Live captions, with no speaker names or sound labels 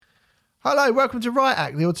Hello, welcome to Riot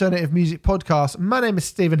Act, the alternative music podcast. My name is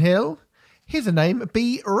Stephen Hill. Here's a name,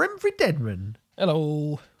 B. Remfry Deadman.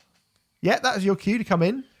 Hello. Yeah, that was your cue to come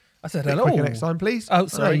in. I said Bit hello. quicker next time, please. Oh,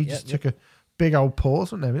 sorry. You just took a big old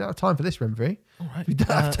pause, wasn't there? We don't have time for this, Remfry. All right. We don't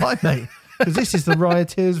have time, mate, because this is the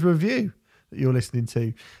Rioters review that you're listening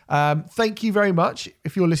to. Thank you very much.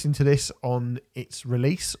 If you're listening to this on its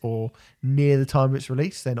release or near the time of its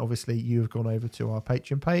release, then obviously you have gone over to our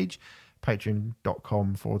Patreon page,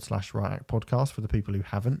 patreon.com/Riot Act podcast for the people who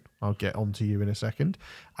haven't. I'll get on to you in a second.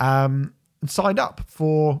 And signed up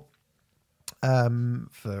for our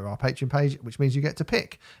Patreon page, which means you get to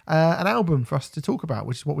pick an album for us to talk about,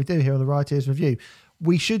 which is what we do here on the Rioters Review.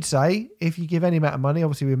 We should say, if you give any amount of money,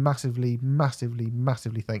 obviously we're massively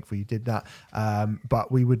thankful you did that.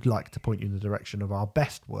 But we would like to point you in the direction of our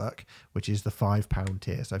best work, which is the £5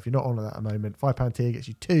 tier. So if you're not on that at the moment, £5 tier gets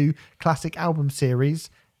you 2 classic album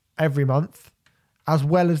series every month, as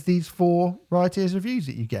well as these 4 Rioters reviews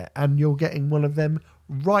that you get. And you're getting one of them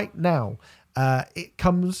right now. It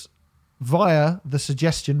comes via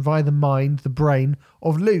the mind, the brain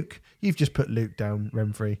of Luke. You've just put Luke down,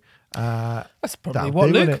 Remfry. That's probably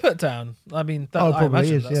what Luke put down. I mean, I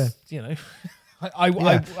imagine that's, you know, I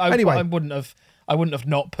wouldn't have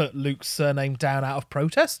not put Luke's surname down out of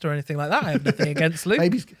protest or anything like that. I have nothing against Luke.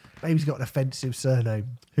 Maybe he's got an offensive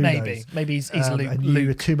surname. Who knows? Maybe he's Luke. And you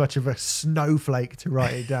were too much of a snowflake to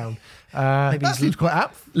write it down. Maybe that seems quite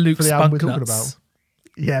apt Luke for the album we're talking Spunknuts. about.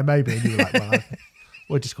 Yeah, maybe. And you were like, well,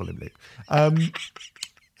 we'll just call him Luke.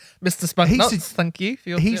 Mr. Spunknuts, thank you for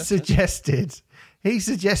your He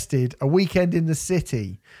suggested A Weekend in the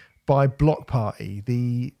City by Block Party,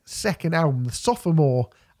 the second album, the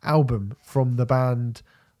sophomore album from the band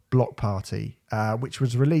Block Party, which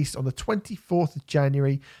was released on the 24th of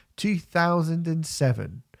January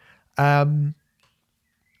 2007.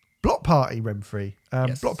 Block Party, Remfry.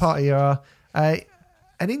 Yes. Block Party are an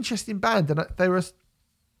interesting band, and they're a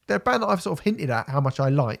band that I've sort of hinted at how much I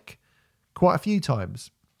like quite a few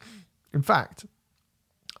times. In fact,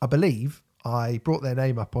 I believe I brought their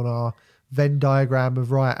name up on our Venn diagram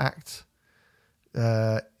of Riot Act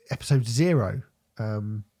episode 0.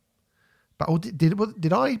 But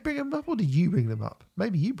did I bring them up or did you bring them up?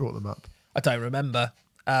 Maybe you brought them up. I don't remember.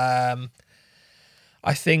 I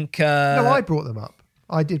think... no, I brought them up.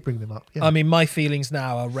 I did bring them up. Yeah. I mean, my feelings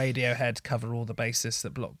now are Radiohead cover all the bases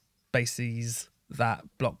that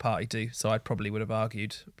Block Party do, so I probably would have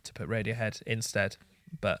argued to put Radiohead instead.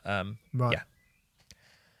 But right. Yeah.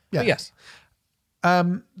 But yes.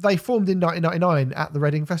 They formed in 1999 at the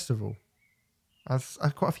Reading Festival, as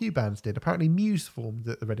quite a few bands did. Apparently Muse formed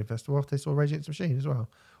at the Reading Festival after they saw Rage Against the Machine as well.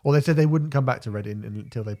 Or they said they wouldn't come back to Reading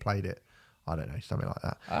until they played it. I don't know, something like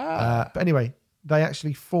that. But anyway, they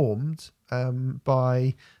actually formed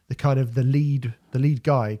by the kind of the lead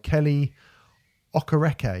guy, Kelly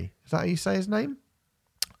Okereke. Is that how you say his name?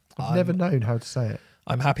 I've never known how to say it.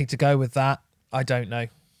 I'm happy to go with that. I don't know.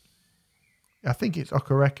 I think it's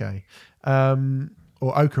Okereke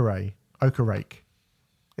or Okereke.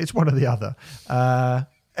 It's one or the other.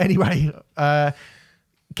 Anyway,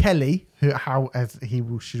 Kelly, as he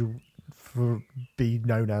should be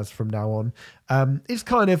known as from now on, is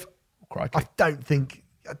kind of. Crikey. I don't think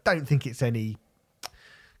it's any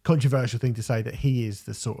controversial thing to say that he is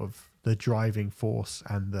the sort of the driving force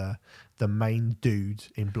and the main dude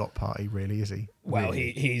in Block Party. Really, is he? Well,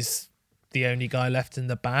 really? he's the only guy left in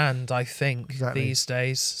the band, I think, exactly. these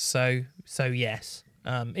days. So yes.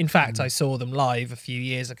 In fact, I saw them live a few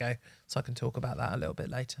years ago, so I can talk about that a little bit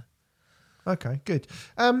later. Okay, good.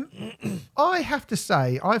 I have to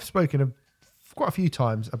say, I've spoken quite a few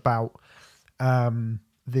times about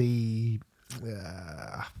the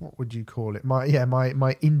what would you call it? My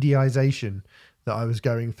Indiaization that I was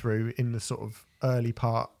going through in the sort of early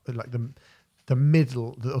part, like the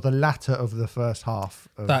middle or the latter of the first half.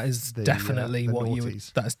 Of that is definitely the what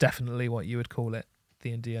noughties. That is definitely what you would call it,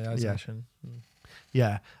 the Indiaization.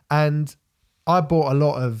 Yeah, and I bought a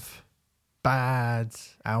lot of bad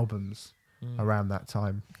albums around that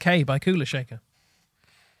time. K by Cooler Shaker.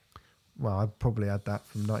 Well, I probably had that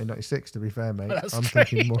from 1996, to be fair, mate. That's I'm true.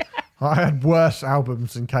 thinking more. I had worse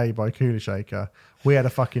albums than K by Cooler Shaker. We had a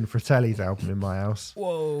fucking Fratelli's album in my house.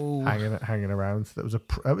 Whoa. Hanging around. That was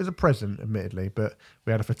it was a present, admittedly, but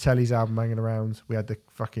we had a Fratelli's album hanging around. We had the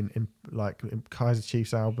fucking Kaiser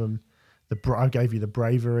Chiefs album. I gave you the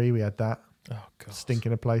Bravery. We had that. Oh god.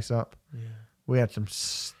 Stinking a place up. Yeah. We had some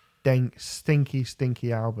stinky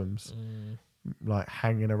albums like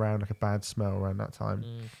hanging around like a bad smell around that time.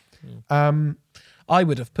 I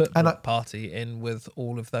would have put Block Party in with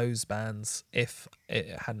all of those bands if it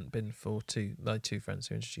hadn't been for my two friends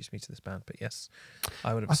who introduced me to this band. But yes,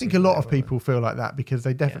 I would have. I think a lot of people feel like that because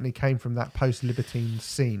they definitely came from that post-Libertine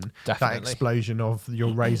scene, that explosion of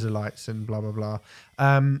your Razor lights and blah, blah, blah.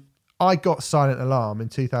 I got Silent Alarm in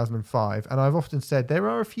 2005, and I've often said there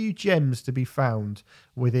are a few gems to be found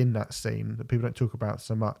within that scene that people don't talk about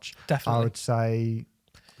so much. Definitely. I would say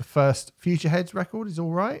the first Future Heads record is all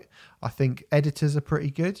right. I think Editors are pretty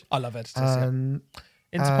good. I love Editors. And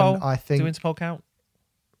Interpol? I think, do Interpol count?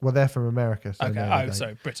 Well, they're from America. So okay. No,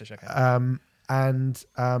 sorry. British. Okay. And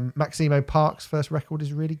Maximo Park's first record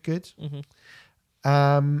is really good.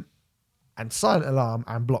 Mm-hmm. And Silent Alarm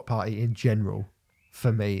and Block Party in general,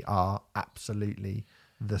 for me, are absolutely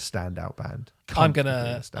the standout band. I'm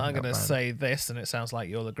gonna say this, and it sounds like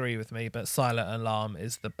you'll agree with me, but Silent Alarm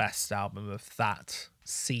is the best album of that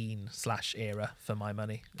scene / era for my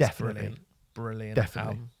money. It's definitely brilliant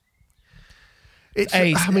definitely. album. It's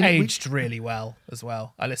aged really well as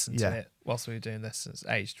well. I listened to it whilst we were doing this. It's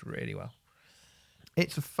aged really well.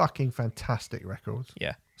 It's a fucking fantastic record.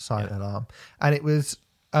 Yeah, Silent Alarm, and it was.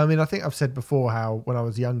 I mean, I think I've said before how when I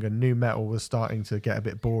was younger, nu metal was starting to get a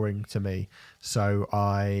bit boring to me. So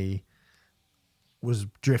I was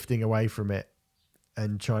drifting away from it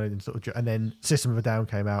and trying to and then System of a Down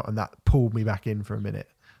came out and that pulled me back in for a minute.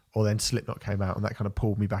 Or then Slipknot came out and that kind of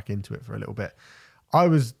pulled me back into it for a little bit. I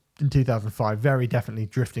was in 2005 very definitely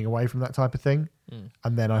drifting away from that type of thing.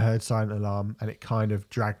 And then I heard Silent Alarm and it kind of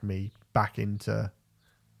dragged me back into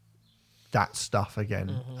that stuff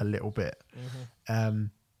again a little bit.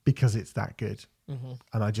 Because it's that good.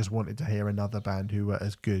 And I just wanted to hear another band who were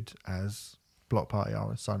as good as Block Party are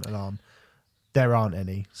and Silent Alarm. There aren't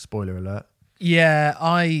any, spoiler alert. Yeah,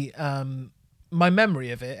 my memory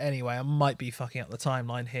of it anyway, I might be fucking up the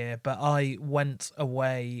timeline here, but I went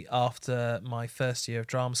away after my first year of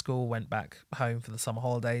drama school, went back home for the summer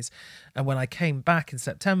holidays, and when I came back in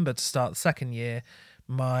September to start the second year,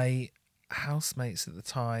 my housemates at the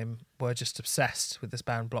time were just obsessed with this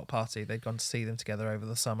band Block Party. They'd gone to see them together over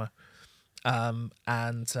the summer, and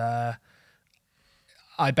I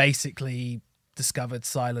basically discovered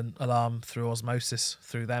Silent Alarm through osmosis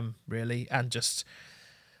through them, really, and just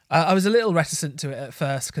I was a little reticent to it at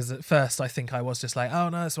first because at first I think I was just like, oh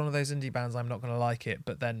no, it's one of those indie bands, I'm not going to like it.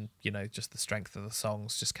 But then, just the strength of the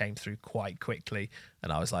songs just came through quite quickly,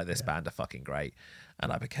 and I was like, this band are fucking great.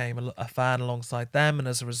 And I became a fan alongside them, and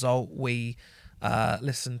as a result, we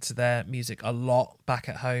listened to their music a lot back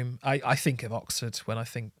at home. I think of Oxford when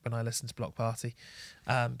I listen to Block Party,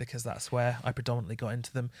 because that's where I predominantly got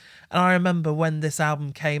into them. And I remember when this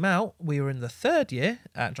album came out, we were in the third year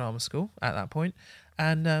at drama school at that point,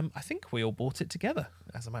 and I think we all bought it together.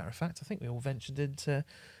 As a matter of fact, I think we all ventured into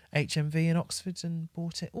HMV in Oxford and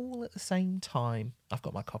bought it all at the same time. I've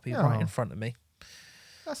got my copy right in front of me.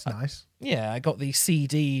 That's nice. I got the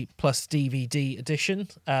CD plus DVD edition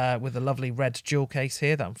with a lovely red jewel case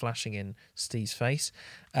here that I'm flashing in Steve's face.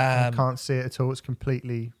 I can't see it at all. It's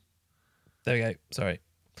completely... There we go. Sorry.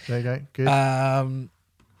 There you go. Good.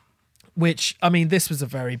 Which, I mean, this was a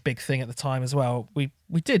very big thing at the time as well. We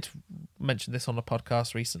did mention this on a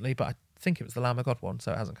podcast recently, but I think it was the Lamb of God one,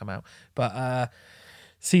 so it hasn't come out. But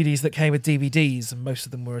CDs that came with DVDs, and most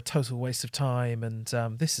of them were a total waste of time. And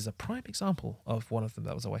this is a prime example of one of them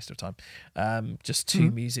that was a waste of time. Just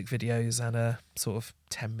two music videos and a sort of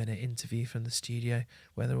 10-minute interview from the studio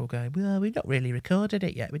where they're all going, well, we've not really recorded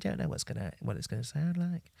it yet. We don't know what it's going to sound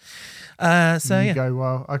like. So you go,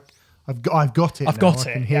 well, I've got it. I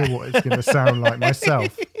can hear what it's going to sound like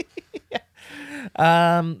myself.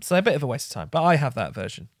 So a bit of a waste of time, but I have that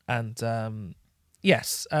version. And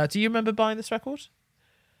yes, do you remember buying this record?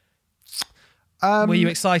 Were you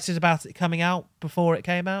excited about it coming out before it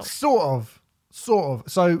came out? Sort of.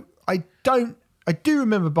 So I do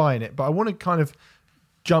remember buying it, but I want to kind of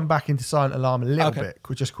jump back into Silent Alarm a little bit,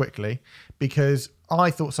 just quickly, because I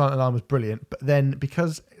thought Silent Alarm was brilliant, but then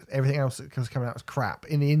because everything else that was coming out was crap,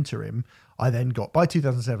 in the interim, I then got, by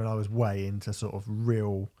 2007, I was way into sort of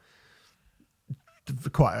real...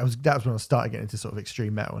 that was when I started getting into sort of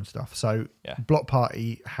extreme metal and stuff. So Block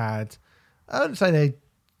Party had... I don't say they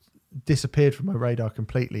disappeared from my radar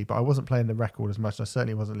completely, but I wasn't playing the record as much. I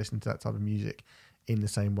certainly wasn't listening to that type of music in the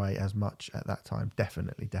same way as much at that time.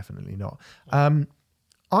 Definitely not.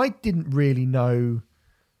 I didn't really know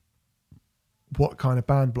what kind of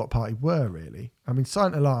band Block Party were, really. I mean,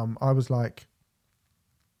 Silent Alarm, I was like,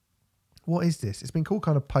 what is this? It's been called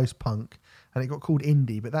kind of post-punk, and it got called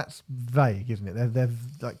indie, but that's vague, isn't it? They're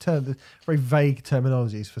like very vague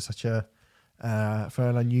terminologies for such a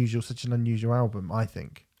such an unusual album, I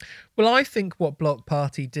think. Well, I think what Bloc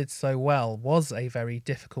Party did so well was a very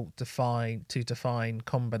difficult to define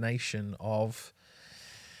combination of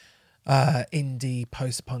indie,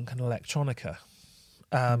 post-punk, and electronica,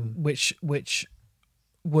 which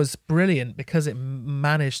was brilliant because it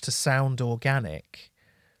managed to sound organic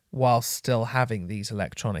while still having these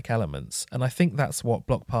electronic elements. And I think that's what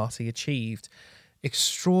Bloc Party achieved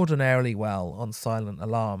extraordinarily well on Silent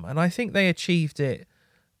Alarm. And I think they achieved it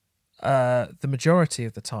the majority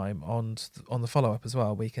of the time on the follow-up as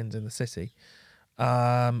well, Weekend in the City.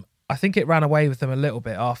 I think it ran away with them a little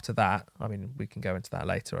bit after that. I mean, we can go into that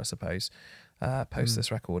later, I suppose, post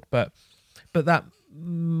this record. But that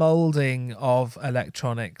moulding of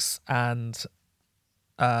electronics and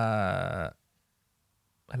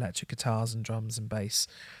electric guitars and drums and bass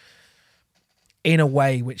in a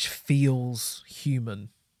way which feels human,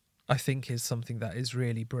 I think is something that is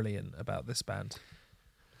really brilliant about this band.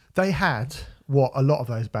 They had what a lot of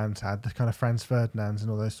those bands had, the kind of Franz Ferdinands and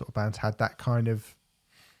all those sort of bands had that kind of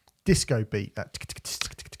disco beat, that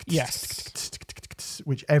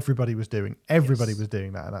which everybody was doing. Everybody was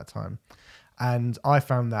doing that at that time. And I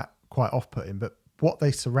found that quite off-putting, but what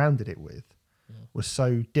they surrounded it with was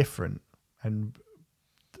so different and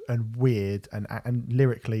weird and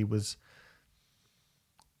lyrically was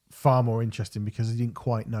far more interesting because I didn't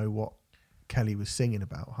quite know what Kelly was singing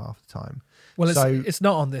about half the time. Well, it's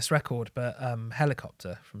not on this record, but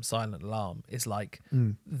Helicopter from Silent Alarm is like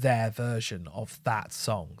their version of that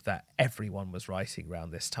song that everyone was writing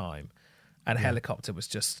around this time. And Helicopter was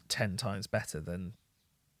just 10 times better than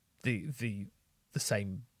the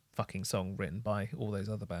same fucking song written by all those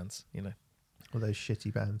other bands, you know. All those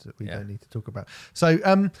shitty bands that we don't need to talk about. So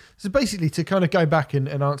so basically to kind of go back and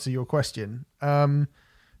answer your question,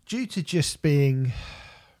 due to just being...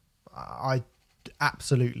 I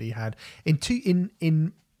absolutely had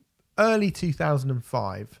in early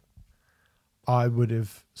 2005 I would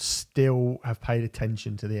have still have paid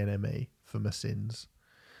attention to the NME for my sins.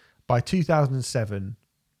 By 2007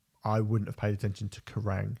 I wouldn't have paid attention to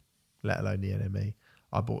Kerrang, let alone the NME.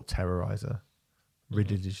 I bought Terrorizer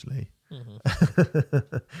religiously.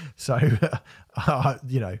 So I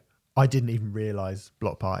didn't even realise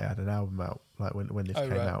Bloc Party had an album out like when this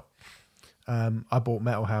came out. I bought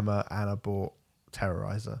Metal Hammer and I bought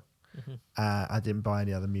Terrorizer. I didn't buy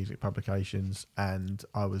any other music publications, and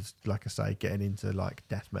I was, like I say, getting into like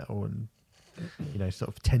death metal and sort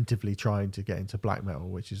of tentatively trying to get into black metal,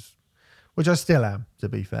 which I still am, to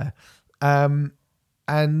be fair. And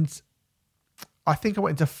I think I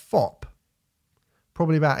went into FOP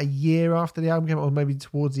probably about a year after the album came out, or maybe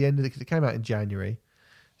towards the end of it, because it came out in January.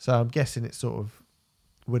 So I'm guessing it sort of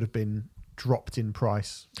would have been dropped in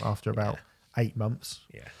price after about 8 months.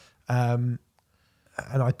 And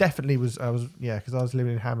I definitely was because I was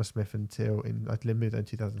living in Hammersmith I moved there in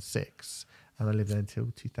 2006 and I lived there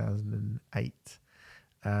until 2008,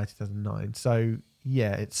 2009. So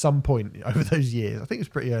at some point over those years, I think it was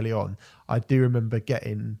pretty early on, I do remember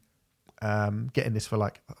getting this for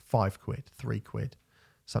like £5, £3,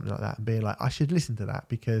 something like that, and being like, I should listen to that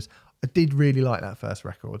because I did really like that first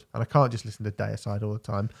record, and I can't just listen to Deicide all the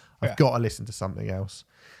time. I've got to listen to something else.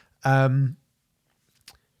 And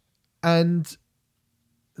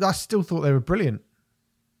I still thought they were brilliant.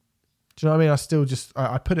 Do you know what I mean? I still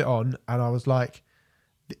I put it on and I was like,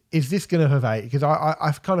 is this going to have ate? Because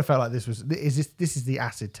I kind of felt like this is the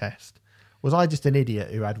acid test. Was I just an idiot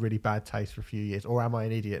who had really bad taste for a few years, or am I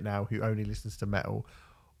an idiot now who only listens to metal?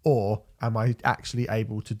 Or am I actually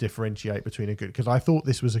able to differentiate between a good... Because I thought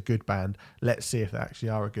this was a good band. Let's see if they actually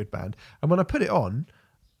are a good band. And when I put it on,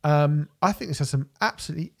 I think this has some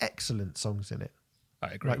absolutely excellent songs in it.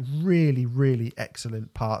 I agree. Like really, really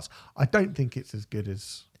excellent parts. I don't think it's as good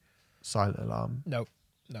as Silent Alarm. No,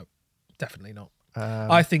 definitely not.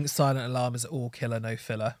 I think Silent Alarm is all killer, no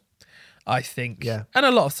filler. I think, and a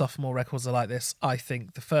lot of sophomore records are like this. I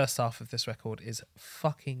think the first half of this record is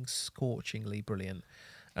fucking scorchingly brilliant.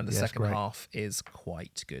 And the second half is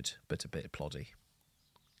quite good, but a bit ploddy.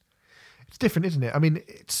 It's different, isn't it? I mean,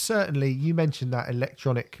 it's certainly, you mentioned that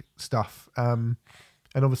electronic stuff. And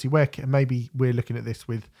obviously maybe we're looking at this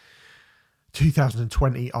with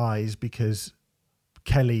 2020 eyes, because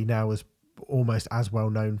Kelly now is almost as well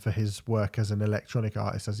known for his work as an electronic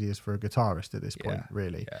artist as he is for a guitarist at this point,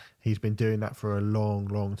 really. Yeah. He's been doing that for a long,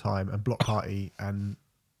 long time. And Bloc Party, and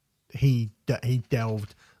he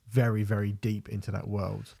delved very, very deep into that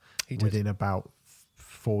world within about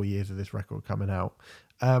 4 years of this record coming out.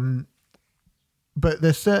 But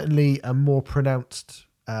there's certainly a more pronounced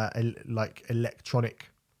electronic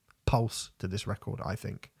pulse to this record, I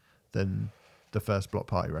think, than the first Bloc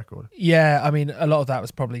Party record. Yeah, I mean, a lot of that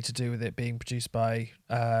was probably to do with it being produced by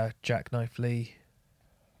Jackknife Lee.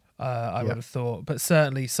 I would have thought, but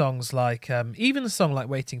certainly songs like even a song like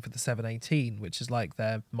 "Waiting for the 718," which is like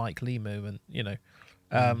their Mike Lee movement,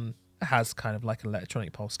 has kind of like an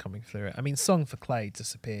electronic pulse coming through it. I mean, "Song for Clay,"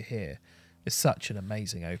 "Disappear Here," is such an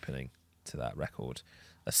amazing opening to that record.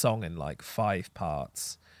 A song in like 5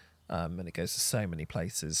 parts, and it goes to so many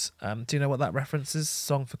places. Do you know what that references?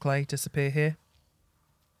 "Song for Clay, Disappear Here."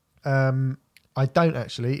 I don't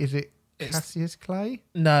actually. Is it Cassius Clay?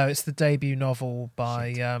 No, it's the debut novel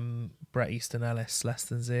by Bret Easton Ellis, Less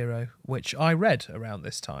Than Zero, which I read around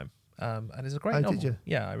this time, and is a great novel. Did you?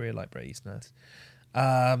 Yeah, I really like Bret Easton Ellis.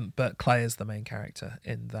 But Clay is the main character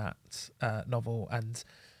in that novel, and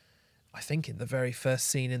I think in the very first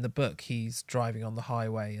scene in the book, he's driving on the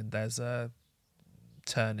highway, and there's a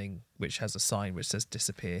turning which has a sign which says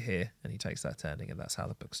 "Disappear Here," and he takes that turning, and that's how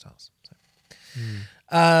the book starts. So.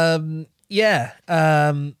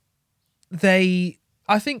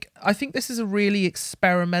 I think this is a really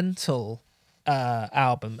experimental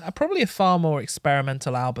album, probably a far more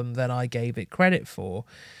experimental album than I gave it credit for.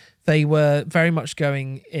 They were very much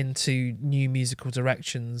going into new musical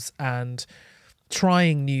directions and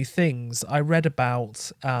trying new things. I read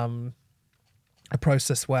about a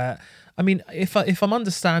process where, I mean, if I'm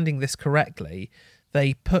understanding this correctly,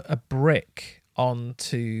 they put a brick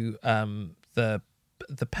onto the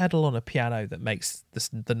pedal on a piano that makes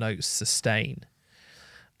the notes sustain,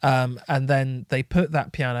 and then they put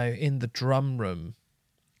that piano in the drum room,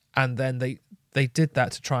 and then they did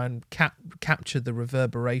that to try and capture the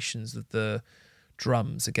reverberations of the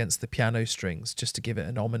drums against the piano strings, just to give it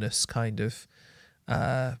an ominous kind of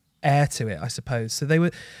air to it, I suppose. So they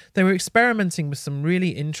were experimenting with some really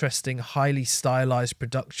interesting, highly stylized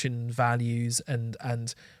production values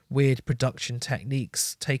and weird production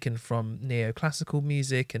techniques taken from neoclassical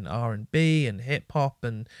music and R&B and hip hop,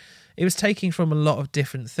 and it was taking from a lot of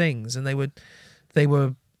different things, and they were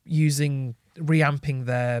reamping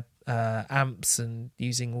their amps and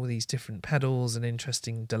using all these different pedals and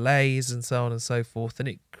interesting delays and so on and so forth,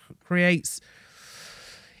 and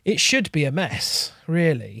it should be a mess,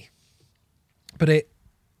 really, but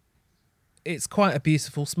it's quite a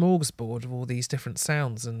beautiful smorgasbord of all these different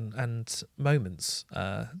sounds and moments,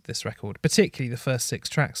 this record, particularly the first 6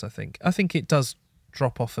 tracks. I think it does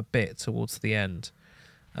drop off a bit towards the end,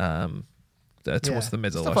 towards the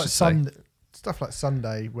middle, stuff like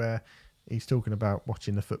Sunday, where he's talking about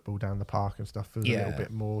watching the football down the park and stuff, feels a little bit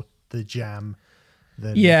more the jam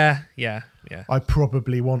than I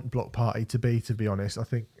probably want Bloc Party to be honest. I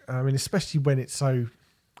mean, especially when it's so,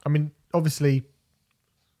 I mean, obviously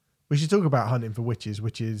we should talk about Hunting for Witches,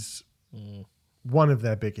 which is one of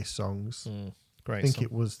their biggest songs. Great. I think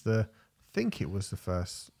it was the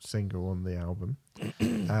first single on the album.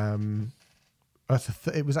 It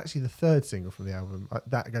was actually the 3rd single from the album.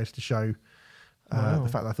 That goes to show the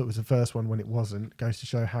fact that I thought it was the first one when it wasn't, goes to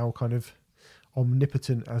show how kind of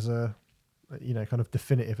omnipotent as a, kind of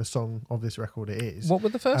definitive a song of this record it is. What were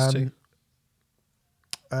the first 2?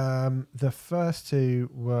 The first 2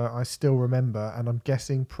 were I Still Remember, and I'm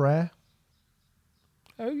guessing Prayer.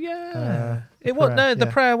 Oh yeah, the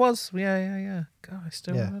Prayer was yeah. God, I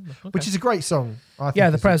still remember. Okay. Which is a great song. I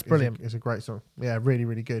think the Prayer's brilliant. It's a great song. Yeah, really,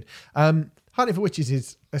 really good. Hunting for Witches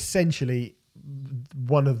is essentially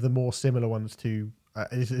one of the more similar ones to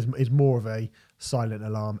is more of a Silent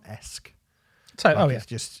Alarm-esque. It's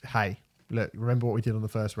just, hey, look, remember what we did on the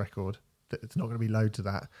first record? It's not going to be loads of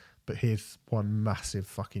that, but here's one massive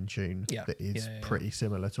fucking tune that is pretty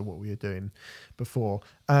similar to what we were doing before.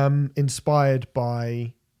 Inspired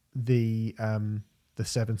by the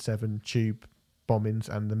 7/7 tube bombings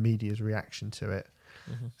and the media's reaction to it.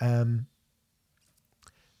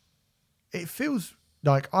 It feels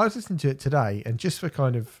like, I was listening to it today, and just for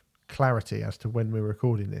kind of clarity as to when we're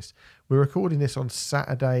recording this on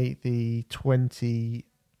Saturday the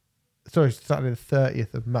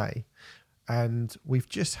 30th of May, and we've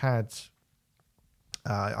just had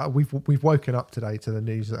we've woken up today to the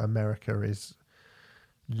news that America is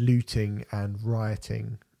looting and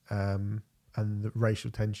rioting, and the racial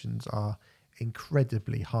tensions are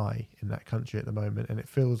incredibly high in that country at the moment, and it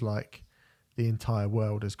feels like the entire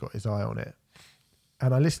world has got his eye on it.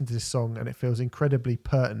 And I listened to this song and it feels incredibly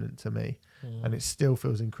pertinent to me, and it still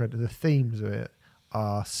feels incredible. The themes of it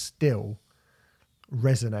are still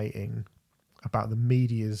resonating about the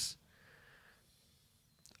media's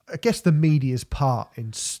part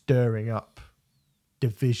in stirring up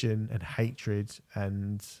division and hatred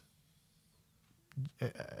and do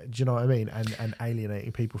you know what I mean? And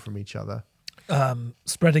alienating people from each other.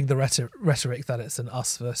 Spreading the rhetoric that it's an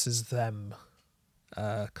us versus them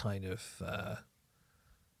kind of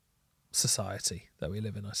society that we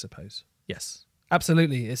live in, I suppose. Yes,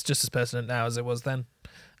 absolutely. It's just as pertinent now as it was then.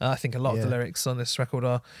 I think a lot of the lyrics on this record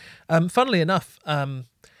are. Funnily enough,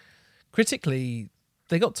 critically,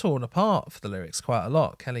 they got torn apart for the lyrics quite a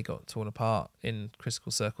lot. Kelly got torn apart in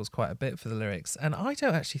critical circles quite a bit for the lyrics, and I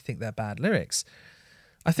don't actually think they're bad lyrics.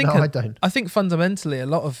 I don't. I think fundamentally a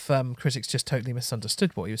lot of critics just totally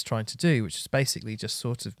misunderstood what he was trying to do, which is basically just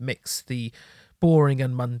sort of mix the boring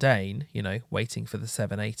and mundane, waiting for the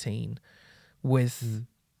 718, with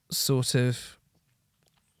sort of,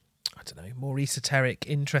 I don't know, more esoteric,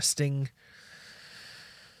 interesting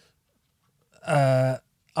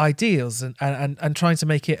ideals and trying to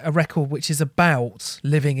make it a record which is about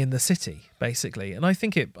living in the city, basically. And I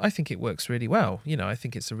think it works really well. I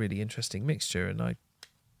think it's a really interesting mixture, and I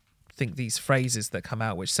think these phrases that come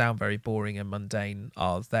out which sound very boring and mundane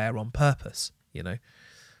are there on purpose.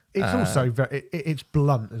 It's also very, it's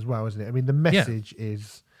blunt as well, isn't it? I mean, the message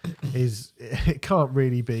is it can't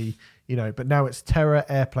really be, but now it's terror,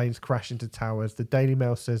 airplanes crash into towers. The Daily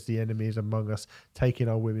Mail says the enemy is among us, taking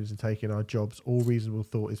our women's and taking our jobs. All reasonable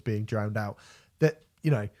thought is being drowned out. That,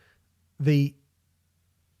 the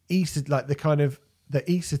esoteric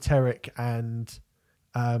and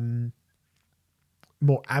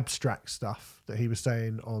more abstract stuff that he was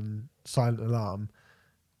saying on Silent Alarm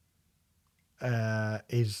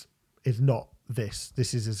is not this.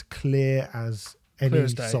 This is as clear as any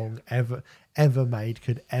song ever made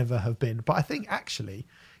could ever have been. But I think actually,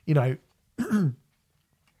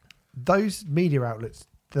 those media outlets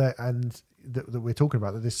that we're talking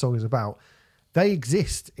about, that this song is about, they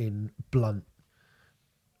exist in blunt,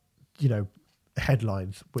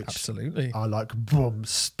 headlines, which absolutely are like, boom,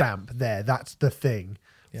 stamp there. That's the thing.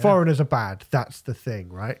 Yeah. Foreigners are bad. That's the thing,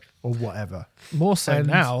 right? Or whatever. More so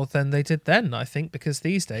now than they did then, I think, because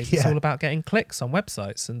these days it's all about getting clicks on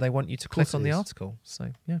websites, and they want you to click on the article.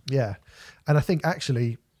 So, yeah. Yeah. And I think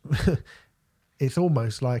actually it's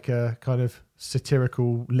almost like a kind of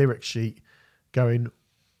satirical lyric sheet going,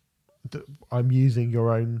 I'm using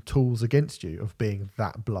your own tools against you, of being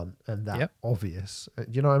that blunt and that obvious. Do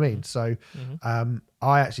you know what I mean? So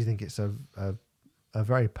I actually think it's a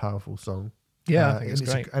very powerful song. Yeah, I think it's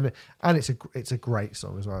great. And it's a great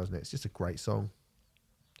song as well, isn't it? It's just a great song.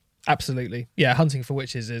 Absolutely. Yeah, Hunting for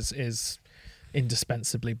Witches is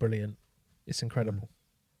indispensably brilliant. It's incredible.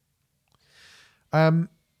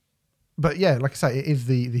 But yeah, like I say, it is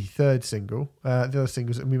the third single. The other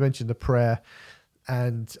singles, and we mentioned The Prayer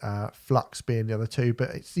and Flux being the other two,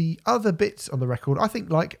 but it's the other bits on the record. I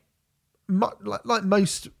think like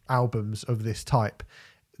most albums of this type,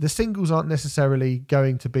 the singles aren't necessarily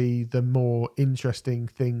going to be the more interesting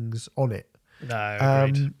things on it. No,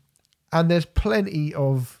 agreed. And there's plenty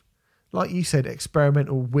of, like you said,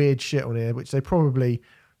 experimental weird shit on here, which they probably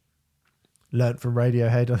learnt from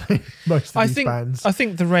Radiohead. I think most of these bands. I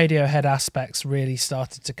think the Radiohead aspects really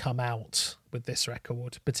started to come out with this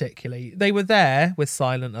record, particularly. They were there with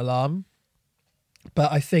Silent Alarm,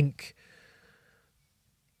 but I think,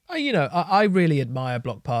 I really admire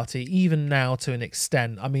Bloc Party, even now to an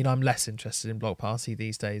extent. I mean, I'm less interested in Bloc Party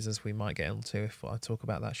these days, as we might get onto if I talk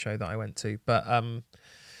about that show that I went to. But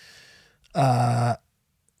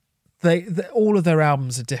all of their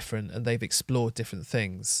albums are different, and they've explored different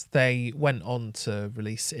things. They went on to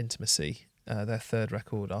release Intimacy, their third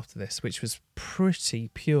record after this, which was pretty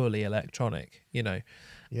purely electronic, Yeah.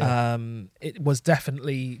 It was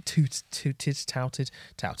definitely touted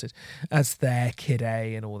as their Kid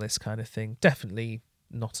A and all this kind of thing. Definitely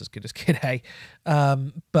not as good as Kid A,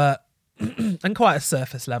 but and quite a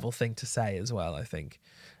surface level thing to say as well, I think.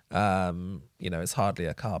 It's hardly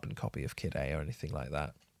a carbon copy of Kid A or anything like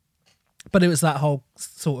that. But it was that whole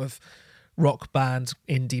sort of rock band,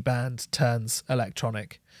 indie band turns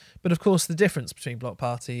electronic. But of course, the difference between Bloc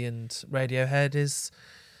Party and Radiohead is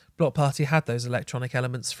Bloc Party had those electronic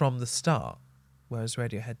elements from the start, whereas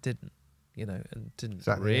Radiohead didn't, and didn't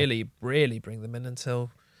really bring them in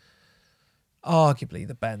until arguably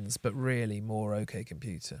the Bends, but really more OK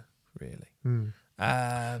Computer, really.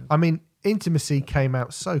 I mean, Intimacy came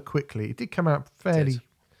out so quickly. It did come out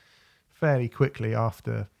fairly quickly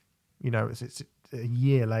after, it's a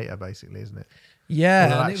year later, basically, isn't it?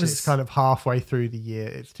 Yeah, and it's kind of halfway through the year.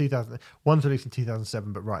 It's 2000. One's released in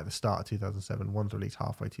 2007, but right at the start of 2007. One's released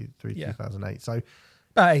halfway through 2008. So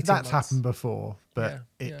that's months. Happened before, but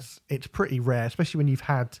it's pretty rare, especially when you've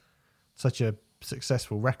had such a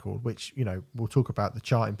successful record. Which we'll talk about the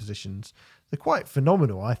charting positions. They're quite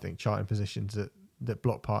phenomenal, I think, charting positions that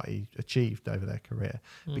Bloc Party achieved over their career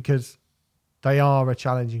because they are a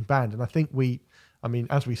challenging band, and I think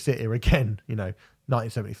as we sit here again,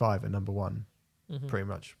 1975 at number one. pretty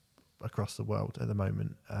much across the world at the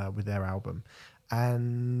moment with their album.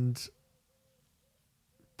 And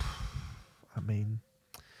I mean,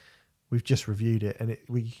 we've just reviewed it, and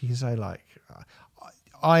we can say like,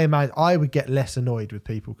 I imagine I would get less annoyed with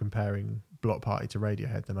people comparing Block Party to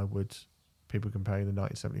Radiohead than I would people comparing the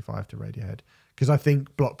 1975 to Radiohead, because I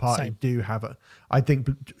think Block Party do have I think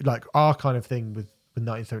like our kind of thing with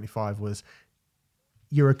 1975 was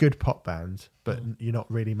you're a good pop band, but you're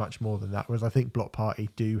not really much more than that. Whereas I think Block Party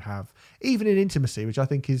do have, even in Intimacy, which I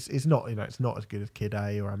think is not, it's not as good as Kid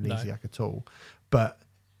A or Amnesiac at all, but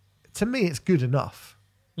to me it's good enough.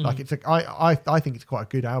 Like it's I think it's quite a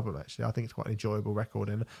good album actually. I think it's quite an enjoyable record,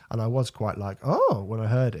 and I was quite like, oh, when I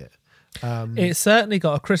heard it. It certainly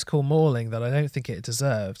got a critical mauling that I don't think it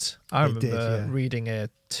deserved. I remember reading a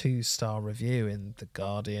 2-star review in The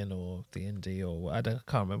Guardian or The Indie, or I can't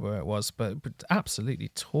remember where it was, but absolutely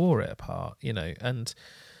tore it apart, and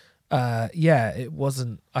it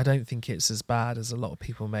wasn't, I don't think it's as bad as a lot of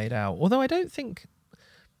people made out. Although I don't think,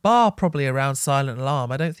 bar probably around Silent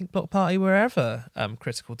Alarm, I don't think Block Party were ever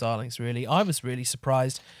critical darlings, really. I was really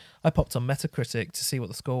surprised. I popped on Metacritic to see what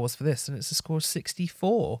the score was for this, and it's a score of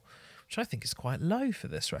 64, which I think is quite low for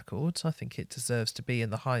this record. I think it deserves to be in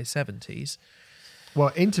the high 70s.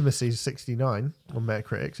 Well, Intimacy is 69 on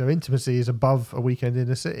Metacritic, so Intimacy is above A Weekend in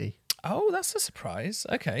the City. Oh, that's a surprise.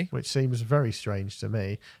 Okay. Which seems very strange to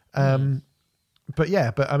me. But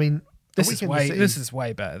I mean... This is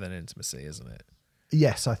way better than Intimacy, isn't it?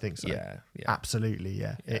 Yes, I think so. Yeah. Absolutely,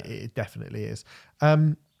 yeah. It definitely is.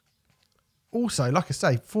 Also, like I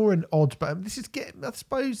say, for an odd... But this is getting... I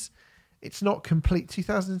suppose... It's not complete.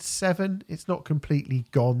 2007, it's not completely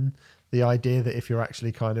gone. The idea that if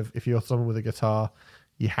you're someone with a guitar,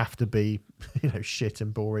 you have to be, shit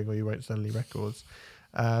and boring, or you won't sell any records.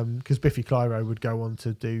 Because Biffy Clyro would go on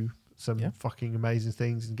to do some fucking amazing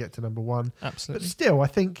things and get to number 1. Absolutely. But still, I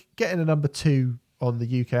think getting a number 2 on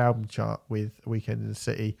the UK album chart with A Weekend in the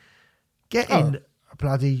City, getting a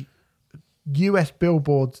bloody US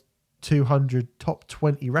Billboard 200 top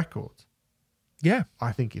 20 records. Yeah.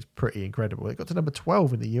 I think it's pretty incredible. It got to number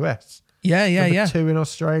 12 in the US. Number 2 in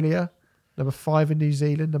Australia, number 5 in New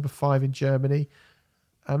Zealand, number 5 in Germany.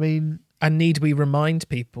 I mean... And need we remind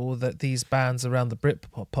people that these bands around the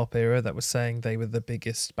Britpop era that were saying they were the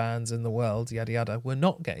biggest bands in the world, yada yada, were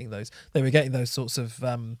not getting those. They were getting those sorts of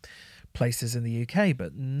places in the UK,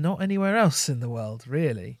 but not anywhere else in the world,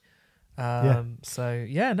 really. So,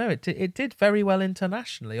 it did very well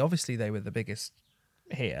internationally. Obviously, they were the biggest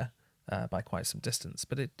here. By quite some distance,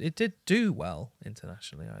 but it did do well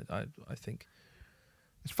internationally, I think.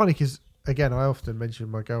 It's funny because, again, I often mention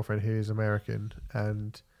my girlfriend who is American,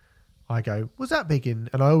 and I go, was that big in...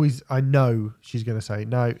 And I know she's going to say,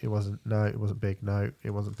 no, it wasn't big, no, it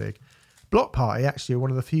wasn't big. Block Party, actually, one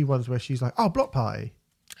of the few ones where she's like, oh, Block Party.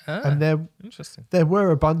 And interesting. There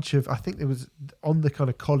were a bunch of... I think there was, on the kind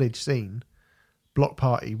of college scene, Block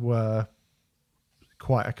Party were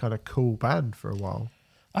quite a kind of cool band for a while.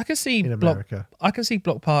 I can see in America. I can see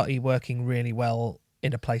Block Party working really well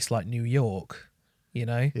in a place like New York.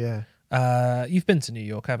 Yeah. You've been to New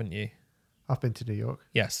York, haven't you? I've been to New York.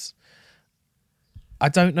 Yes. I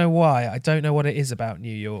don't know why. I don't know what it is about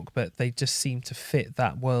New York, but they just seem to fit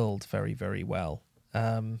that world very, very well.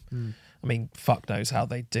 I mean, fuck knows how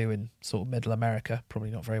they do in sort of Middle America. Probably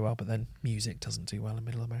not very well, but then music doesn't do well in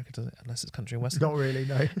Middle America, does it? Unless it's country and western. Not really,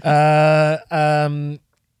 no.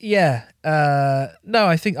 No,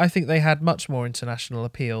 I think they had much more international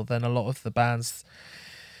appeal than a lot of the bands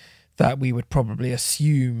that we would probably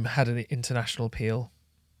assume had an international appeal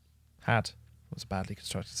had. It was a badly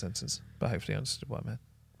constructed sentence, but hopefully I understood what I meant.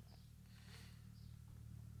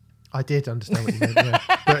 I did understand what you meant, yeah.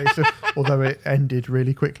 But although it ended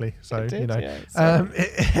really quickly, so it did, it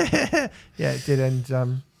did end.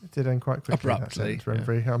 It did end quite quickly. Abruptly.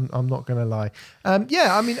 I'm not going to lie. I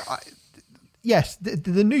mean. Yes,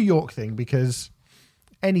 the New York thing, because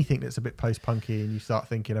anything that's a bit post-punky and you start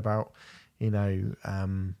thinking about,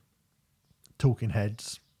 Talking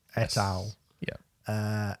Heads, et al.,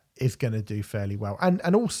 is going to do fairly well.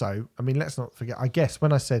 And also, I mean, let's not forget, I guess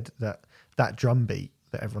when I said that drum beat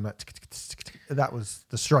that everyone, that was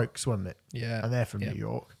the Strokes, wasn't it? Yeah. And they're from New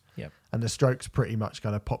York. Yeah. And the Strokes pretty much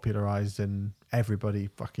kind of popularised and everybody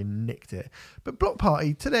fucking nicked it. But Block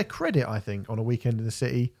Party, to their credit, I think, on A Weekend in the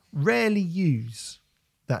City, rarely use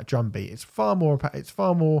that drum beat. It's far more,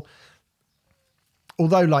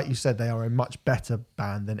 although like you said, they are a much better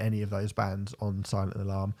band than any of those bands on Silent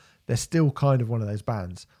Alarm, they're still kind of one of those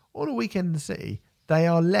bands. On A Weekend in the City, they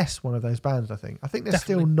are less one of those bands, I think. I think there's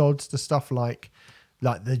still nods to stuff like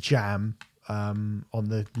The Jam on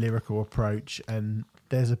the lyrical approach, and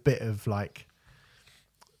there's a bit of like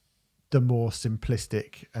the more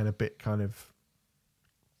simplistic and a bit kind of,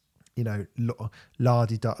 you know,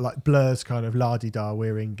 la-di-da, like Blur's kind of la-di-da,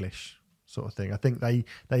 we're English sort of thing. I think they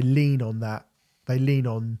lean on that. They lean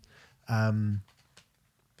on,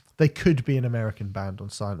 they could be an American band on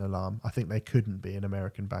Silent Alarm. I think they couldn't be an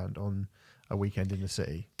American band on A Weekend in the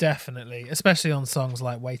City. Definitely, especially on songs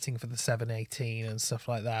like Waiting for the 718 and stuff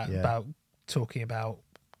like that, about talking about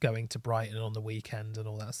going to Brighton on the weekend and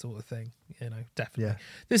all that sort of thing. You know, definitely. Yeah.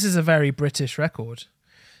 This is a very British record,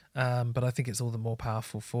 but I think it's all the more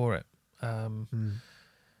powerful for it. I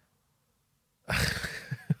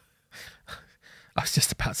was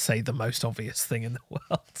just about to say the most obvious thing in the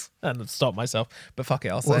world and stop myself, but fuck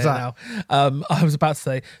it, I'll say it now. I was about to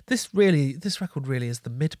say this record really is the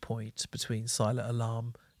midpoint between Silent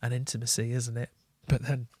Alarm and Intimacy, isn't it? But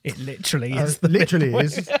then it literally is the midpoint.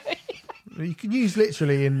 Is. You can use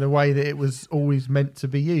literally in the way that it was always meant to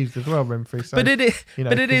be used as well, Renfrew. So, but it is, you know,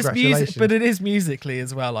 but it is music. But it is musically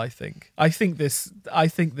as well. I think this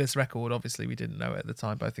record. Obviously, we didn't know it at the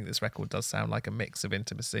time, but I think this record does sound like a mix of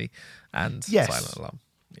Intimacy and Silent Alarm.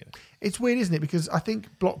 Yeah. It's weird, isn't it? Because I think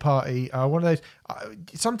Block Party are one of those.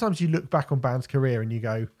 Sometimes you look back on bands' career and you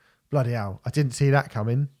go, "Bloody hell, I didn't see that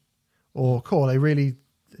coming," or "Cool, they really."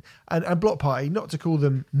 And Block Party, not to call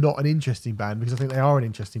them not an interesting band, because I think they are an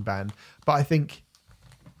interesting band, but I think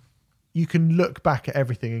you can look back at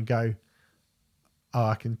everything and go, oh,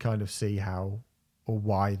 I can kind of see how or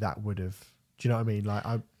why that would have. Do you know what I mean? Like,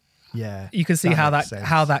 you can see how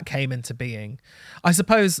that came into being. I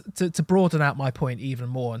suppose to broaden out my point even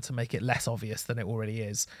more and to make it less obvious than it already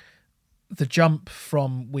is, the jump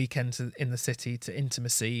from Weekend in the City to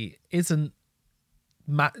Intimacy doesn't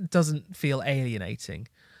feel alienating.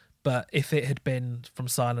 But if it had been from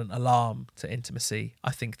Silent Alarm to Intimacy,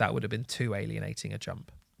 I think that would have been too alienating a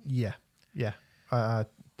jump. Yeah. I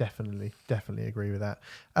definitely agree with that.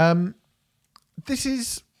 This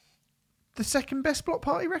is the second best Block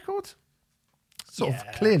Party record? Sort of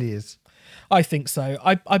clearly is. I think so.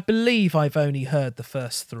 I believe I've only heard the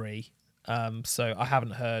first three. So I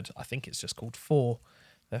haven't heard, I think it's just called 4,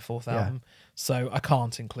 their fourth album. So I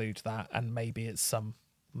can't include that, and maybe it's some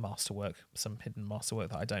masterwork, some hidden masterwork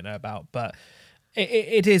that I don't know about, but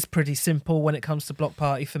it is pretty simple when it comes to Block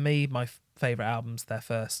Party for me. My favourite album's their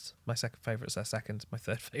first, my second favourite's their second, my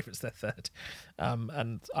third favourite's their third,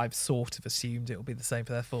 and I've sort of assumed it'll be the same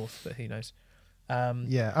for their fourth, but who knows. I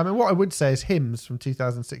mean, what I would say is Hymns from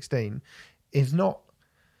 2016 is not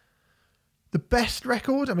the best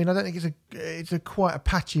record. I mean, I don't think it's a quite a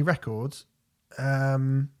patchy record,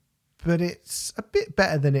 but it's a bit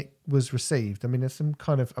better than it was received. I mean, there's some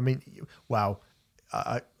kind of, I'm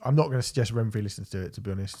not going to suggest Renfrew listens to it, to be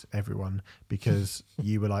honest, everyone, because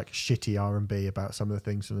you were like shitty R&B about some of the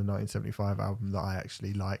things from the 1975 album that I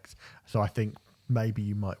actually liked. So I think maybe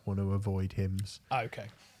you might want to avoid Hymns. Okay.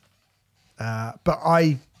 But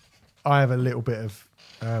I have a little bit of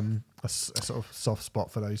a sort of soft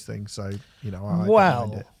spot for those things. So, you know, I don't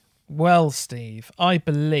mind it. Well, Steve, I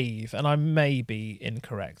believe, and I may be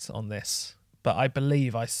incorrect on this, but I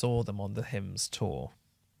believe I saw them on the Hymns tour.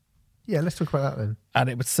 Yeah, let's talk about that then. And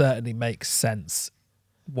it would certainly make sense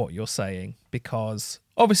what you're saying, because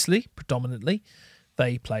obviously, predominantly,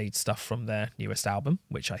 they played stuff from their newest album,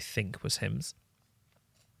 which I think was Hymns,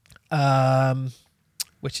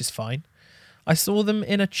 which is fine. I saw them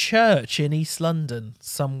in a church in East London,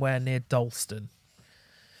 somewhere near Dalston.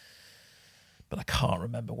 But I can't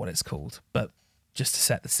remember what it's called. But just to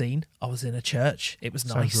set the scene, I was in a church. It was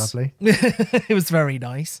nice. Sounds lovely. It was very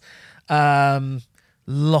nice.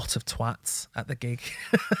 Lot of twats at the gig.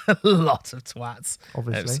 Lot of twats.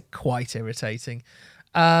 Obviously. It was quite irritating.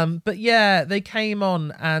 But yeah, they came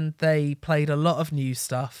on and they played a lot of new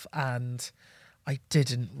stuff, and I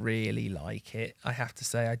didn't really like it. I have to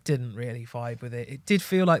say, I didn't really vibe with it. It did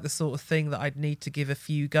feel like the sort of thing that I'd need to give a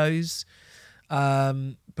few goes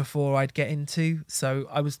before I'd get into. So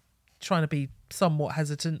I was trying to be somewhat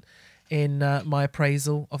hesitant in my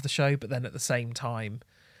appraisal of the show, but then at the same time,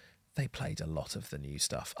 they played a lot of the new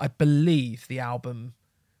stuff. I believe the album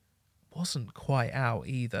wasn't quite out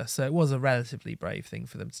either, so it was a relatively brave thing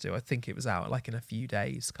for them to do. I think it was out like in a few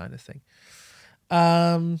days kind of thing.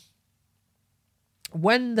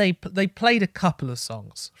 When they played a couple of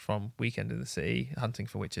songs from Weekend in the City, Hunting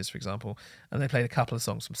for Witches, for example, and they played a couple of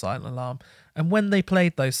songs from Silent Alarm. And when they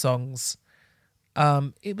played those songs,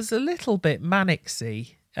 it was a little bit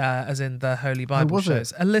manic-y, as in the Holy Bible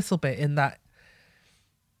shows. A little bit in that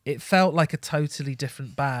it felt like a totally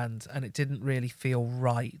different band, and it didn't really feel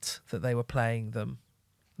right that they were playing them.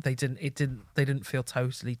 They didn't feel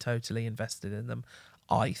totally invested in them,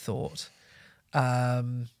 I thought.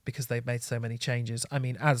 because they've made so many changes. I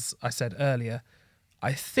mean, as I said earlier,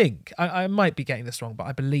 I think I might be getting this wrong, but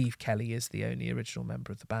I believe Kelly is the only original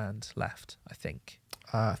member of the band left. I think.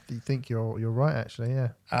 I think you're right, actually. Yeah.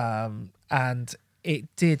 And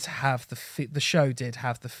it did have the show did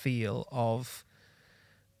have the feel of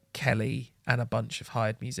Kelly and a bunch of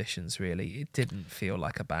hired musicians. Really, it didn't feel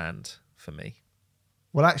like a band for me.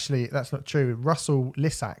 Well, actually, that's not true. Russell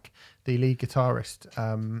Lissack, the lead guitarist,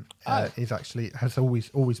 has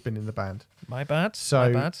always been in the band. My bad.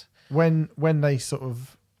 So my bad. When they sort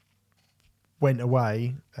of went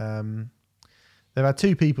away, they've had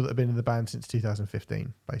two people that have been in the band since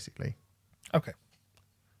 2015, basically. Okay.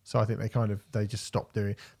 So I think they just stopped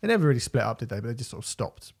doing. They never really split up, did they? But they just sort of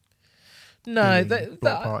stopped. No,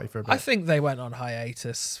 Block Party for a bit. I think they went on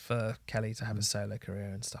hiatus for Kelly to have a solo career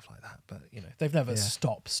and stuff like that. But they've never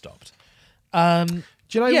stopped. Do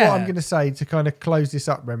you know what I'm going to say to kind of close this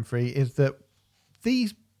up, Remfry, is that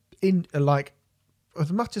these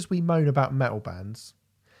as much as we moan about metal bands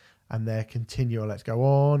and their continual let's go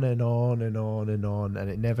on and on and on and on, and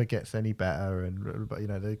it never gets any better, and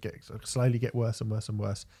they slowly get worse and worse and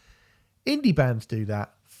worse. Indie bands do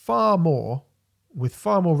that with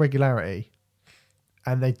far more regularity,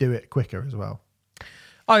 and they do it quicker as well.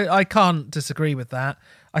 I can't disagree with that.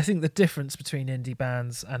 I think the difference between indie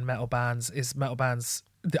bands and metal bands is metal bands,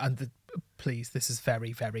 please, this is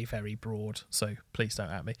very, very, very broad, so please don't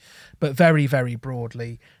at me, but very, very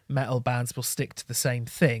broadly, metal bands will stick to the same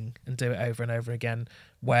thing and do it over and over again,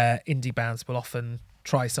 where indie bands will often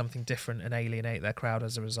try something different and alienate their crowd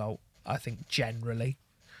as a result, I think, generally.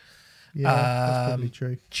 Yeah, that's probably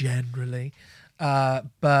true. Generally.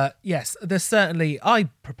 But yes, there's certainly, I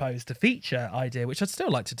proposed a feature idea, which I'd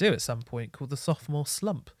still like to do at some point, called the Sophomore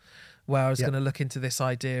Slump, where I was going to look into this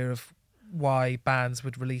idea of why bands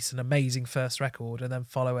would release an amazing first record and then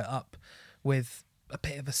follow it up with a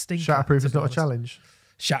bit of a stinker. Shatterproof is not a challenge.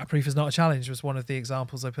 Shatterproof is not a challenge was one of the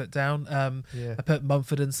examples I put down. I put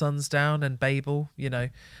Mumford & Sons down and Babel,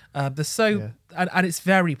 and it's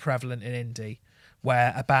very prevalent in indie,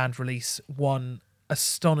 where a band release one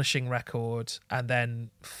astonishing record and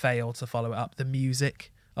then fail to follow it up. The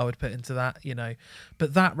music I would put into that,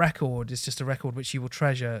 but that record is just a record which you will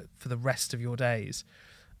treasure for the rest of your days.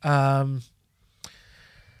 I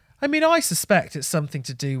mean, I suspect it's something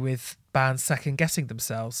to do with bands second guessing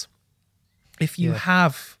themselves. If you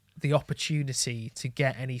have the opportunity to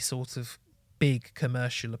get any sort of big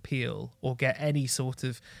commercial appeal or get any sort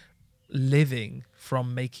of living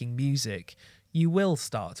from making music, you will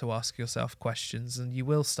start to ask yourself questions, and you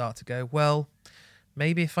will start to go, well,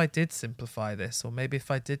 maybe if I did simplify this, or maybe if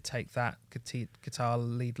I did take that guitar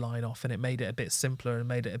lead line off and it made it a bit simpler and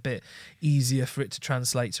made it a bit easier for it to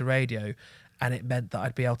translate to radio, and it meant that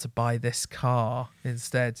I'd be able to buy this car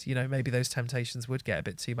instead, maybe those temptations would get a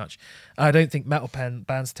bit too much. And I don't think metal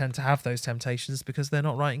bands tend to have those temptations because they're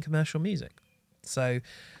not writing commercial music. So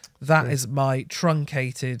that is my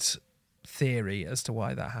truncated theory as to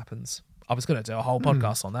why that happens. I was going to do a whole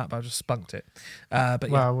podcast on that, but I just spunked it. But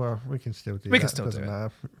yeah. Well, we can still do that. We can still do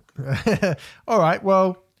it. All right.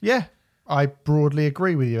 Well, yeah, I broadly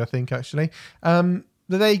agree with you, I think, actually. There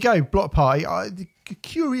you go. Block Party. A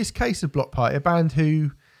curious case of Block Party, a band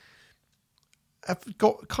who have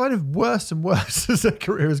got kind of worse and worse as their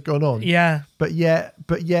career has gone on. Yeah. But yet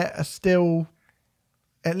are still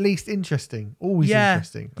at least interesting. Always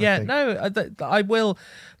interesting. I will.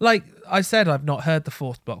 Like I said, I've not heard the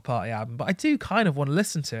fourth Block Party album, but I do kind of want to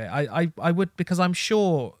listen to it. I would, because I'm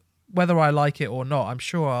sure, whether I like it or not, I'm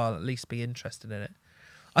sure I'll at least be interested in it.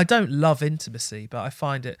 I don't love Intimacy, but I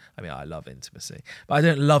find it... I mean, I love Intimacy, but I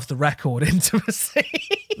don't love the record Intimacy.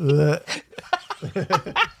 But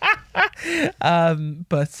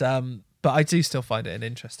I do still find it an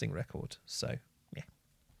interesting record, so...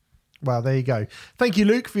 Well, there you go. Thank you,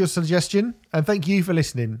 Luke, for your suggestion, and thank you for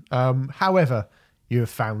listening. However you have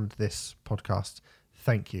found this podcast,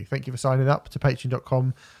 thank you. Thank you for signing up to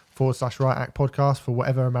patreon.com/Right Act Podcast for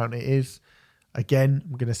whatever amount it is. Again,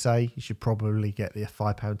 I'm going to say you should probably get the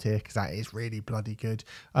 £5 tier because that is really bloody good.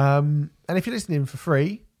 And if you're listening for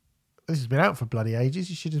free, this has been out for bloody ages.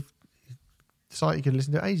 You should have decided you could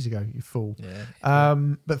listen to it ages ago, you fool. Yeah.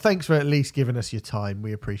 But thanks for at least giving us your time.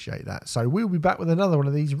 We appreciate that. So we'll be back with another one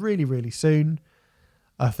of these really, really soon.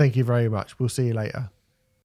 Thank you very much. We'll see you later.